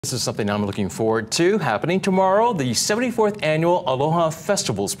This is something I'm looking forward to, happening tomorrow, the 74th Annual Aloha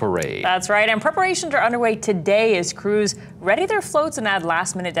Festivals Parade. That's right, and preparations are underway today as crews ready their floats and add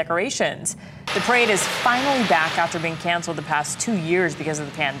last-minute decorations. The parade is finally back after being canceled the past 2 years because of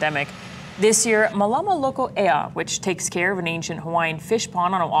the pandemic. This year, Malama Loko Ea, which takes care of an ancient Hawaiian fish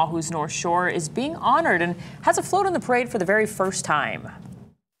pond on Oahu's North Shore, is being honored and has a float on the parade for the very first time.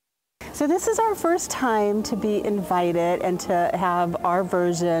 So this is our first time to be invited and to have our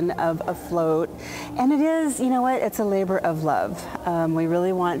version of a float. And it is, you know what, it's a labor of love. We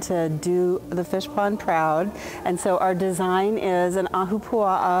really want to do the fish pond proud. And so our design is an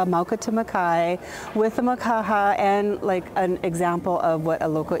ahupua'a mauka tumakai with a makaha and like an example of what a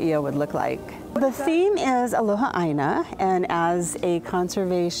loko ia would look like. The theme is Aloha Aina, and as a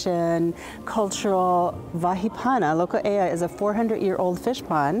conservation cultural vahipana, Loko Ea is a 400-year-old fish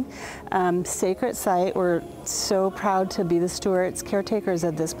pond, sacred site. We're so proud to be the stewards, caretakers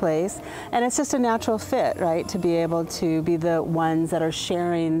of this place, and it's just a natural fit, right, to be able to be the ones that are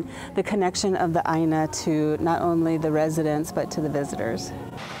sharing the connection of the Aina to not only the residents but to the visitors.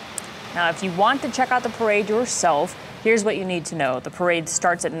 Now, if you want to check out the parade yourself, here's what you need to know. The parade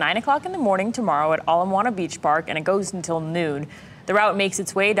starts at 9 o'clock in the morning tomorrow at Ala Moana Beach Park, and it goes until noon. The route makes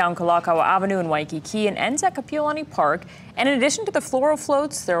its way down Kalakaua Avenue in Waikiki and ends at Kapiolani Park. And in addition to the floral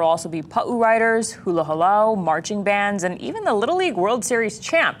floats, there will also be pa'u riders, hula halau, marching bands, and even the Little League World Series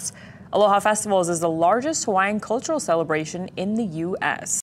champs. Aloha Festivals is the largest Hawaiian cultural celebration in the U.S.